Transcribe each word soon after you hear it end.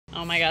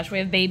Oh my gosh, we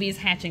have babies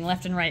hatching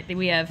left and right.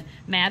 We have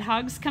mad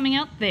hogs coming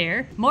out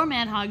there. More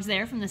mad hogs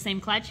there from the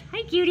same clutch.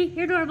 Hi cutie,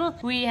 you're adorable.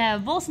 We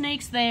have bull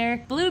snakes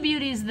there, blue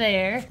beauties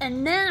there,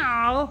 and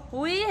now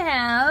we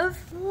have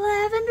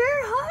lavender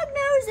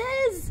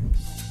hognoses.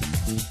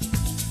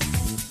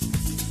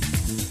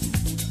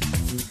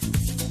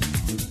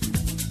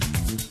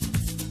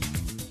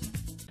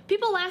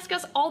 People ask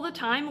us all the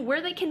time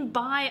where they can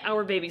buy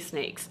our baby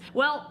snakes.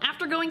 Well,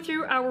 after going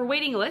through our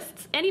waiting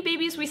lists, any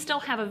babies we still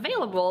have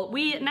available,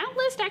 we now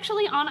list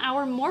actually on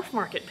our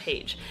MorphMarket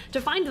page. To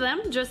find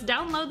them, just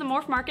download the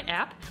MorphMarket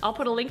app. I'll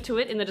put a link to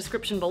it in the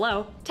description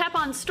below. Tap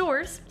on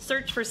stores,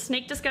 search for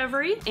snake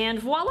discovery, and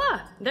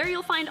voila! There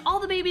you'll find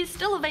all the babies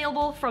still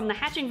available from the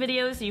hatching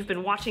videos you've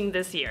been watching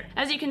this year.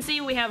 As you can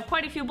see, we have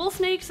quite a few bull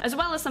snakes, as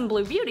well as some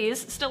blue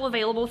beauties still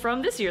available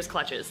from this year's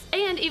clutches.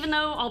 And even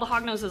though all the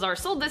hognoses are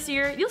sold this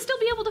year, you'll still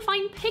be able to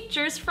find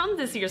pictures from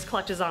this year's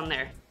clutches on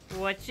there.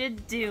 What you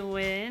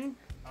doing?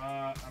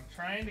 I'm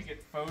trying to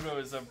get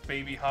photos of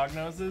baby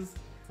hognoses,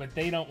 but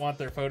they don't want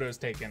their photos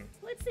taken.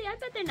 Let's see, I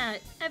bet they're not.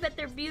 I bet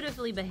they're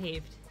beautifully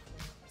behaved.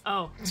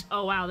 Oh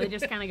wow, they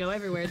just kind of go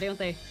everywhere, don't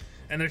they?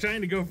 And they're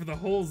trying to go for the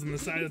holes in the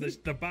side of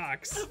the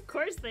box. Of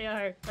course they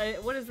are.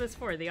 What is this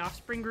for, the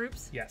offspring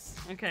groups? Yes.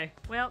 Okay,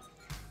 well,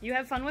 you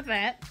have fun with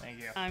that. Thank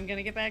you. I'm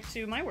gonna get back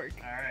to my work.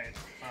 All right,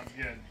 sounds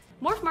good.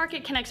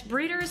 MorphMarket connects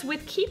breeders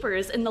with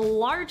keepers in the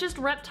largest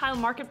reptile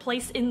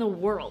marketplace in the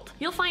world.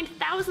 You'll find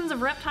thousands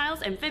of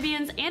reptiles,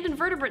 amphibians, and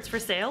invertebrates for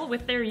sale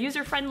with their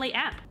user-friendly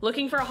app.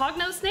 Looking for a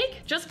hognose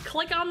snake? Just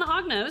click on the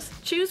hognose,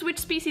 choose which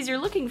species you're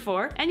looking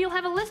for, and you'll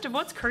have a list of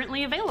what's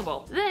currently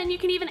available. Then you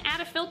can even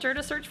add a filter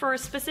to search for a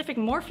specific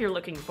morph you're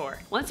looking for.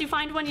 Once you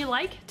find one you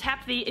like,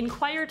 tap the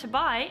Inquire to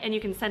Buy, and you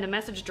can send a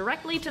message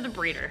directly to the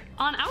breeder.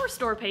 On our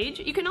store page,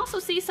 you can also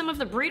see some of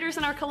the breeders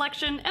in our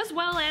collection, as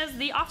well as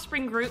the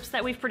offspring groups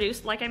that we've produced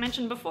like I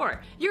mentioned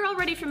before. You're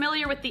already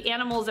familiar with the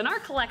animals in our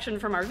collection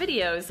from our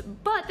videos,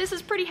 but this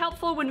is pretty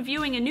helpful when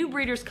viewing a new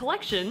breeder's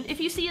collection if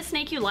you see a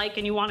snake you like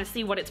and you want to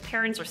see what its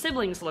parents or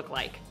siblings look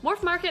like.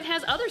 MorphMarket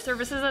has other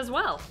services as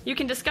well. You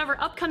can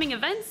discover upcoming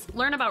events,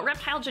 learn about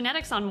reptile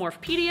genetics on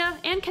Morphpedia,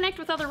 and connect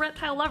with other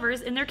reptile lovers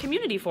in their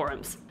community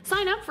forums.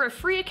 Sign up for a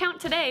free account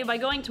today by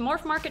going to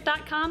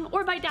morphmarket.com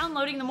or by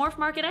downloading the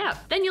MorphMarket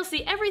app. Then you'll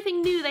see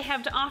everything new they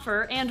have to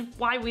offer and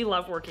why we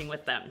love working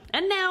with them.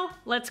 And now,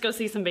 let's go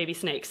see some baby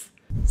snakes.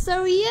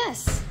 So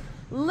yes,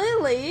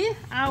 Lily,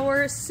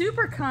 our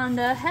super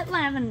conda het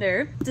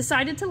lavender,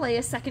 decided to lay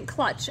a second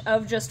clutch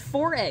of just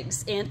 4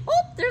 eggs, and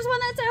oh, there's one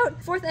that's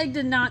out. 4th egg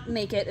did not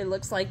make it, it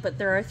looks like, but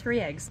there are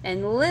 3 eggs.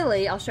 And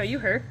Lily, I'll show you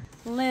her.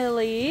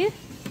 Lily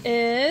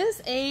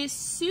is a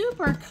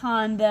super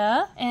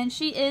conda, and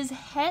she is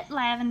het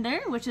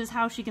lavender, which is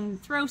how she can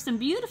throw some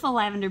beautiful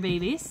lavender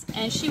babies.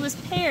 And she was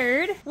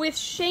paired with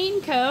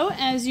Shaneco,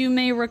 as you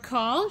may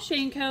recall.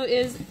 Shaneco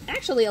is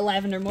actually a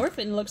lavender morph,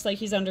 and looks like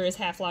he's under his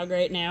half log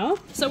right now.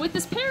 So with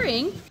this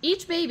pairing,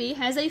 each baby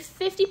has a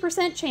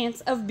 50% chance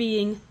of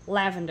being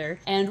lavender,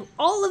 and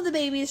all of the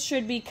babies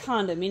should be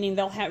conda, meaning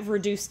they'll have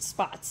reduced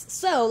spots.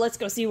 So let's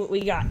go see what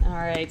we got. All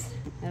right,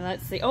 and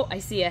let's see. Oh, I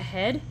see a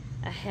head,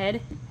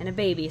 and a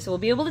baby. So we'll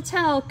be able to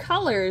tell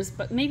colors,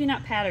 but maybe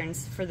not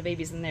patterns for the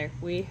babies in there.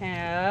 We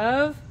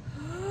have...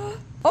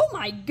 Oh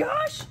my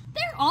gosh!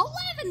 They're all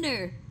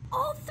lavender!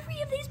 All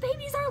 3 of these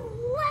babies are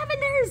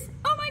lavenders!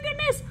 Oh my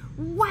goodness!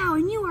 Wow,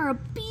 and you are a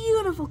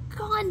beautiful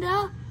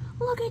conda!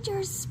 Look at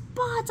your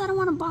spots! I don't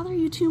want to bother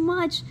you too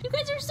much. You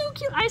guys are so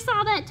cute! I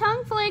saw that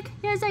tongue flick!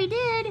 Yes, I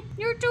did!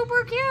 You're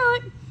super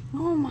cute!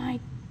 Oh my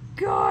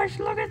gosh,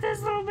 look at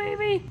this little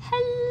baby!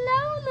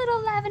 Hello,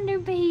 little lavender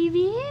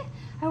baby!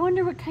 I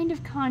wonder what kind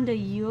of conda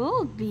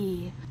you'll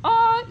be.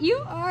 Oh,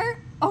 you are.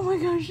 Oh my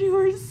gosh, you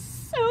are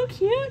so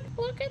cute.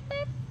 Look at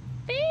that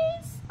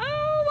face.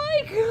 Oh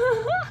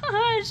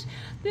my gosh.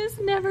 This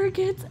never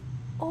gets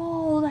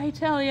old, I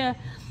tell ya.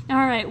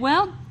 All right,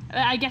 well,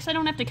 I guess I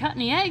don't have to cut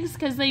any eggs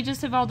because they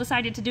just have all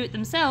decided to do it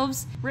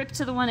themselves. Rip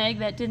to the 1 egg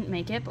that didn't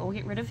make it, but we'll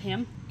get rid of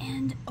him.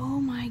 And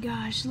oh my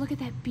gosh, look at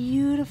that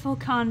beautiful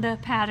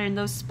conda pattern.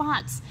 Those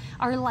spots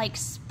are like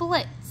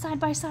split side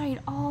by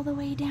side all the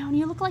way down.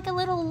 You look like a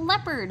little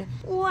leopard.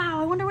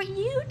 Wow, I wonder what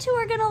you 2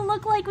 are gonna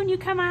look like when you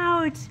come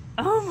out.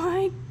 Oh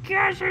my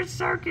gosh, you're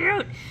so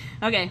cute.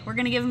 Okay, we're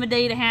gonna give them a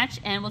day to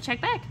hatch and we'll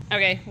check back.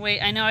 Okay,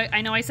 wait, I know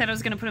I said I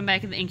was gonna put them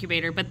back in the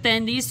incubator, but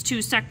then these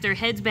 2 sucked their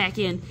heads back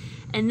in.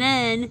 And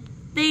then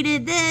they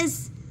did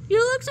this. You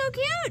look so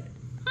cute.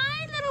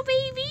 Hi, little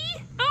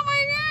baby. Oh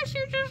my gosh,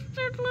 you're just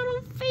their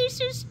little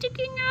faces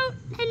sticking out.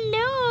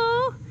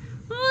 Hello.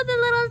 Oh, the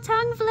little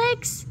tongue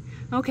flicks.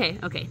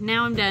 Okay,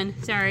 now I'm done.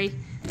 Sorry.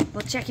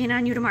 We'll check in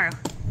on you tomorrow.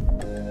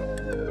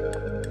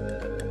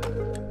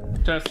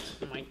 Oh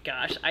my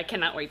gosh, I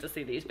cannot wait to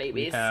see these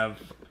babies. We have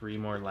 3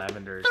 more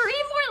lavenders. 3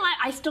 more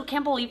I still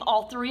can't believe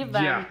all 3 of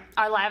them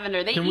are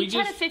lavender. They each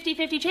had a 50-50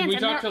 chance. Can we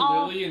talk to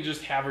Lily and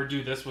just have her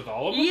do this with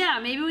all of them? Yeah,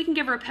 maybe we can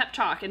give her a pep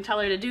talk and tell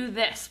her to do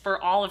this for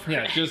all of her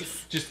eggs.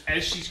 just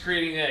as she's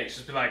creating eggs,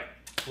 just be like,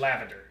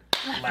 lavender,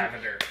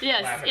 lavender,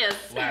 yes, lavender,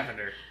 yes.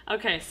 lavender.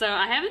 Okay, so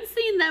I haven't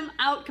seen them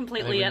out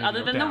completely yet,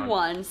 other than the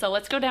one. So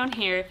let's go down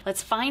here.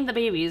 Let's find the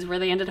babies where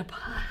they ended up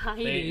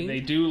hiding.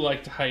 They do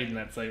like to hide in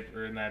that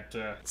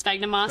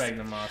sphagnum moss.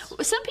 Sphagnum moss.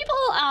 Some people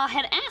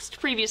had asked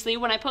previously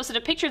when I posted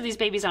a picture of these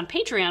babies on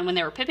Patreon when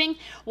they were pipping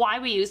why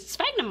we used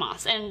sphagnum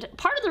moss, and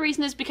part of the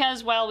reason is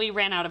because, well, we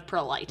ran out of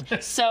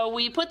perlite. So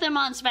we put them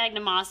on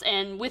sphagnum moss,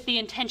 and with the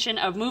intention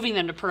of moving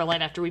them to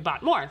perlite after we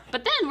bought more.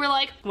 But then we're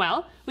like,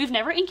 well, we've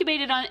never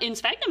incubated in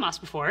sphagnum moss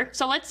before,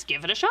 so let's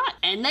give it a shot.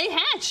 And they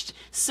hatched.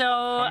 So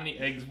how many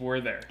eggs were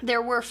there?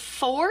 There were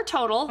 4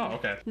 total. Oh,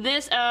 okay.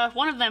 This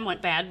one of them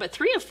went bad, but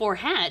 3 of 4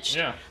 hatched.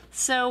 Yeah.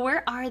 So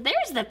where are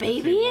there's the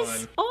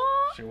babies?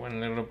 Oh, she one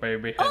little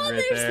baby head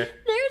right there.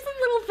 There's a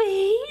little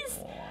face.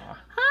 Oh.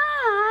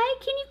 Hi,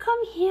 can you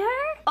come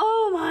here?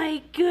 Oh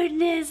my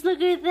goodness,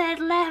 look at that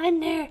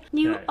lavender.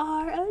 You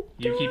are adorable.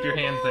 You keep your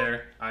hands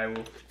there. I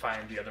will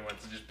find the other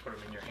ones and just put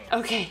them in your hands.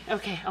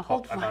 Okay, I'll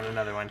hold one. I found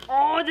another one.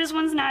 Oh, this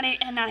one's not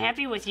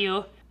happy with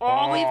you.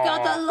 Oh, we've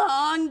got the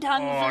long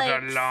tongue flicks.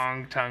 Oh, the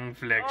long tongue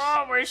flicks.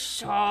 Oh, we're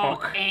so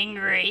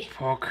angry.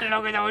 Poke.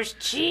 Look at those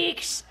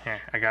cheeks. Here,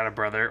 I got a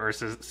brother or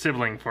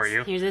sibling for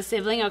you. Here's a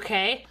sibling,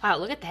 okay. Wow,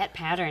 look at that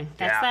pattern.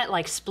 That's that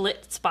like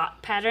split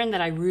spot pattern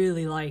that I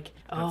really like.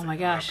 Oh my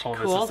gosh, I'll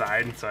pull this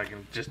aside so I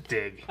can just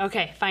dig.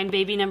 Okay, find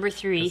baby number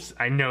 3.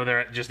 I know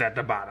they're just at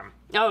the bottom.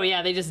 Oh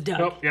yeah, they just dug.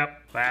 Oh,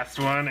 yep. Last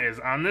one is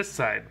on this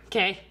side.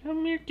 Okay.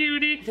 Come here,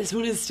 cutie. This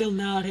one is still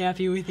not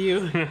happy with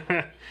you.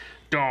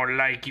 Don't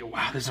like you.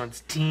 Wow, this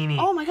one's teeny.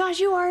 Oh my gosh,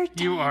 you are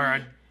tiny. You are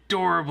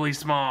adorably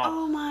small.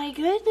 Oh my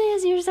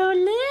goodness, you're so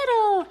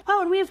little.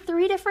 Oh, and we have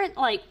 3 different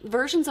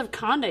versions of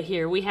conda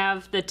here. We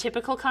have the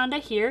typical conda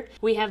here.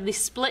 We have the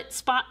split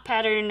spot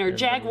pattern or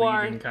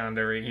jaguar. The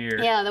conda right here.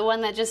 Yeah, the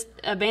one that just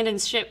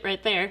abandons ship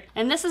right there.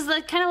 And this is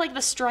the kind of like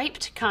the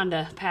striped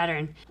conda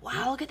pattern.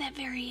 Wow, look at that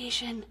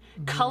variation.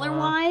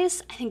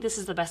 Color-wise, I think this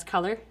is the best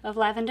color of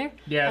lavender.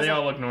 Yeah, they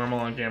all look normal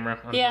on camera,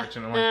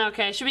 unfortunately. Yeah.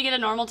 Okay, should we get a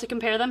normal to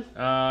compare them?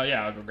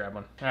 Yeah, I'll go grab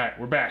one. All right,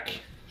 we're back.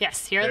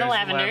 Yes, here are the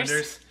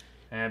lavenders.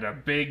 And a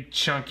big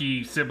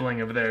chunky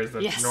sibling of theirs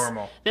that's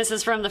normal. This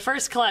is from the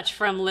first clutch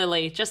from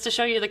Lily, just to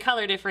show you the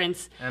color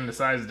difference. And the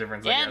size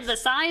difference, I guess. And the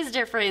size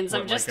difference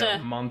of just a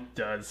month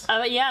does.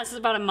 Yeah, this is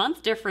about a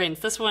month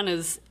difference. This one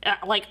is,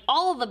 like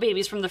all of the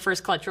babies from the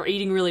first clutch are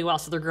eating really well,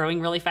 so they're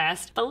growing really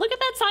fast. But look at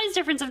that size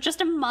difference of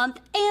just a month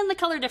and the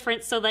color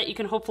difference so that you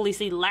can hopefully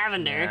see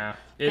lavender.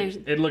 Yeah,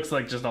 it looks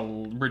like just a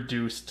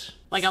reduced...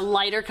 Like a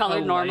lighter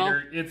colored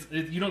normal.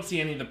 You don't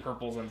see any of the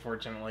purples,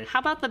 unfortunately. How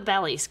about the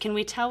bellies? Can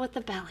we tell with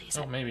the bellies?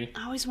 Oh, maybe.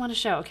 I always want to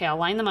show. Okay, I'll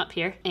line them up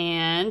here.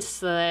 And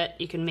so that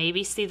you can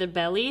maybe see the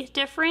belly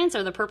difference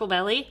or the purple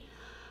belly.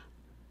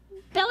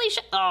 Belly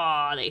shot.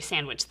 Oh, they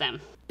sandwiched them.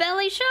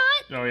 Belly shot?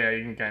 Oh, yeah,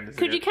 you can kind of see it.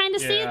 Could you kind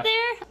of see it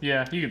there?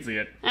 Yeah, you can see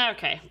it.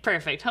 Okay,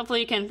 perfect. Hopefully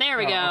you can. There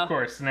we go. Of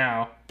course,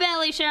 now.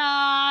 Belly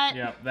shot.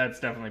 Yep,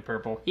 that's definitely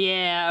purple.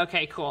 Yeah,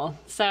 okay, cool.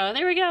 So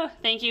there we go.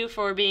 Thank you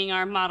for being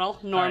our model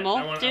normal,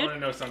 I want to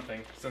know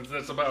something. Since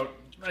that's about,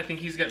 I think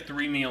he's got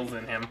 3 meals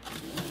in him.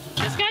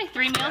 This guy?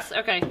 3 meals?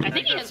 Okay. I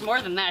think he has more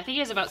than that. I think he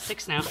has about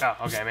 6 now.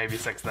 Oh, okay, maybe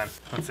 6 then.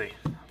 Let's see.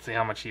 See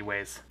how much he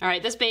weighs. All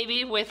right, this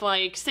baby with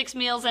like 6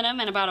 meals in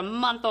him and about a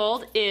month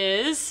old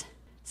is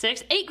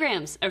 8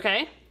 grams.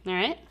 Okay. All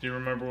right. Do you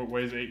remember what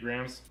weighs 8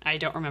 grams? I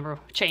don't remember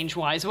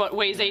change-wise what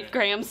weighs 8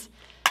 grams.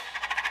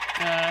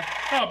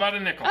 About a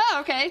nickel. Oh,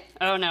 okay.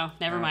 Oh, no.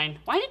 Never mind.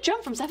 Why did it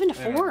jump from 7 to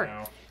 4?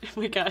 Oh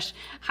my gosh.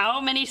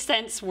 How many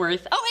cents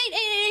worth?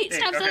 Oh, 8.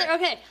 Stop there.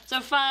 Okay. So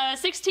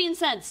 16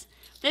 cents.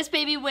 This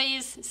baby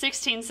weighs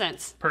 16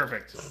 cents.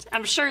 Perfect.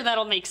 I'm sure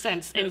that'll make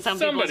sense in some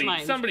people's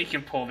minds. Somebody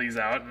can pull these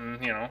out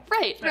and, you know.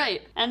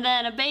 Right. And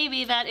then a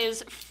baby that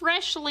is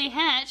freshly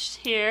hatched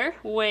here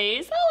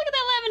weighs, oh, look at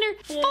that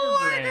lavender,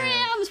 4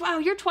 grams. Wow,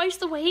 you're twice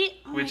the weight.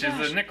 Oh Which is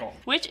a nickel.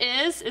 Which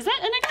is that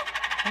a nickel?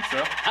 I think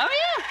so. Oh,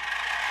 yeah.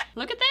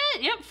 Look at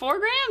that. Yep, 4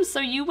 grams. So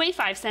you weigh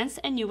 5 cents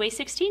and you weigh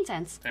 16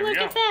 cents. Look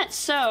at that.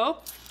 So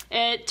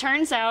it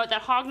turns out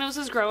that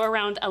hognoses grow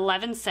around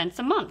 11 cents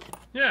a month.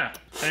 Yeah.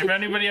 And if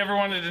anybody ever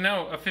wanted to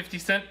know, a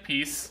 50-cent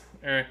piece,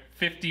 or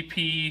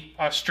 50p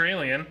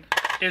Australian,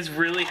 is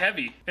really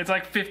heavy. It's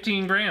like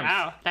 15 grams.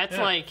 Wow, that's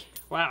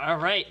wow, all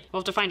right. We'll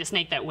have to find a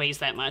snake that weighs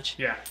that much.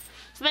 Yeah.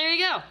 So there you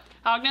go.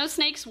 Hognose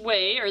snakes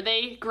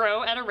they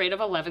grow at a rate of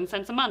 11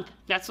 cents a month.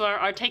 That's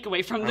our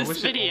takeaway from this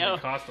video. It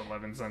only cost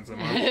 11 cents a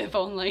month. If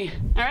only.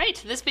 All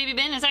right, this baby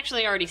bin is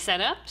actually already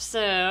set up,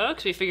 so,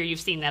 because we figure you've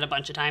seen that a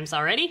bunch of times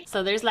already.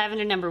 So there's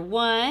lavender number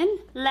 1,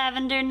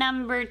 lavender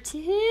number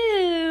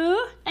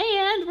 2,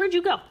 and where'd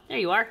you go? There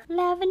you are.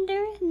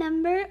 Lavender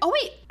number, oh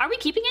wait, are we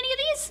keeping any of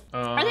these?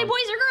 Are they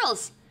boys or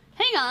girls?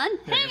 Hang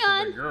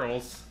on.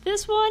 Girls.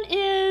 This one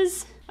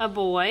is a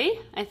boy,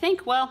 I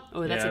think. Well,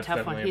 oh, that's a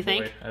tough one. You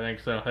think? I think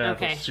so. Yeah,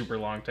 okay. It's a super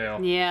long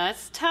tail. Yeah,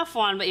 that's a tough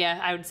one, but yeah,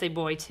 I would say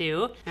boy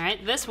too. All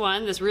right, this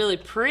one, this really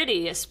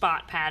pretty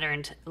spot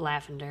patterned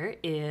lavender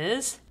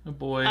is a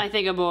boy. I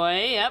think a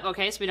boy. Yep.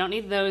 Okay, so we don't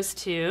need those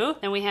 2.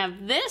 Then we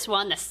have this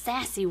one, the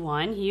sassy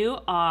one. You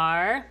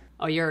are.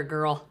 Oh, you're a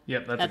girl.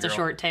 Yep, that's a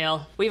short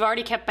tail. We've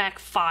already kept back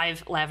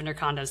 5 lavender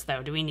condos,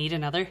 though. Do we need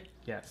another?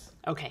 Yes.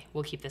 Okay,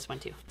 we'll keep this one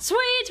too.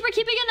 Sweet, we're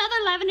keeping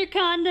another lavender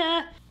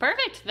conda.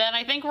 Perfect, then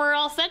I think we're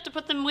all set to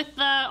put them with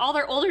all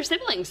their older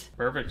siblings.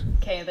 Perfect.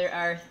 Okay, there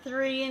are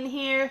 3 in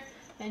here,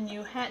 and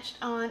you hatched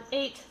on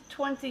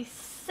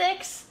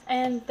 8/26,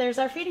 and there's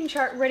our feeding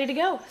chart ready to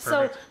go. Perfect.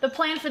 So the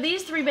plan for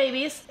these 3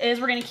 babies is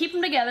we're gonna keep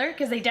them together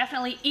because they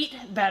definitely eat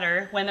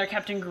better when they're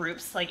kept in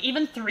groups. Like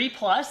even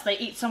 3+, they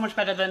eat so much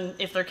better than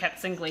if they're kept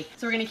singly.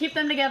 So we're gonna keep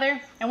them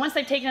together, and once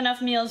they've taken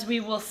enough meals, we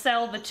will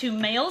sell the 2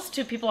 males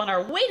to people on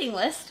our waiting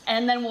list,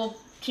 and then we'll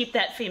keep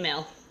that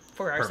female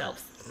for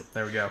ourselves.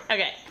 There we go.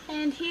 Okay.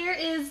 And here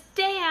is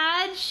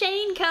Dad,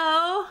 Shaneco.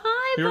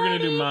 Hi, We were buddy.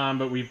 gonna do Mom,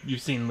 but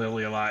you've seen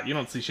Lily a lot. You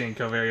don't see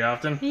Shaneco very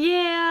often.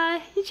 Yeah,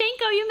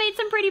 Shaneco, you made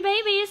some pretty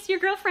babies. Your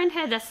girlfriend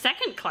had a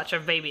second clutch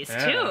of babies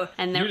too,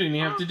 and you didn't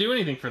even have to do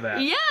anything for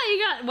that. Yeah, you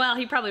got. Well,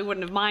 he probably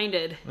wouldn't have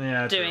minded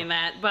doing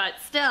that, but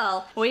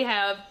still, we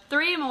have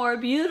 3 more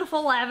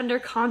beautiful lavender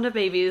conda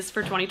babies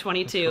for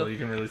 2022. Well, you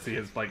can really see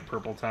his like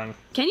purple tongue.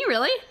 Can you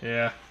really?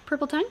 Yeah.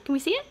 Purple tongue? Can we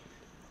see it?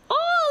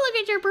 Oh,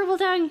 look at your purple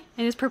tongue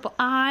and his purple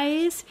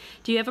eyes.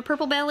 Do you have a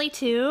purple belly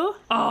too?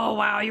 Oh,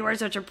 wow, you are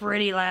such a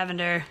pretty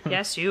lavender.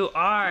 Yes, you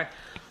are.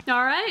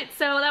 All right,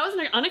 so that was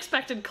an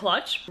unexpected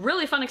clutch.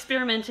 Really fun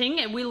experimenting,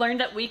 and we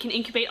learned that we can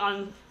incubate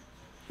on,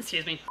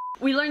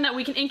 we learned that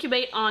we can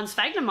incubate on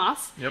sphagnum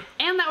moss. Yep.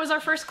 And that was our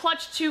first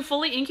clutch to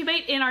fully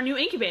incubate in our new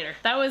incubator.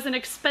 That was an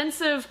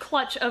expensive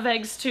clutch of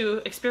eggs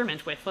to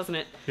experiment with, wasn't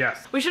it?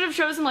 Yes. We should have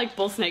chosen like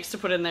bull snakes to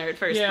put in there at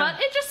first, Yeah.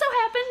 but it just so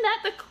happened that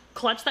the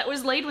clutch that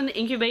was laid when the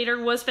incubator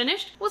was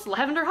finished was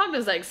Lavender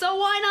Hognose eggs, so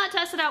why not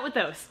test it out with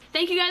those?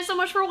 Thank you guys so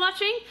much for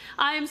watching.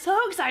 I am so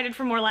excited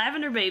for more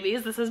lavender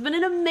babies. This has been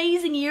an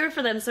amazing year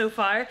for them so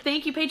far.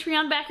 Thank you,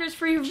 Patreon backers,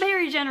 for your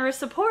very generous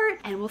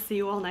support, and we'll see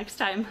you all next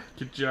time.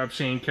 Good job,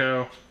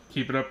 Shaneco.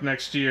 Keep it up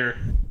next year.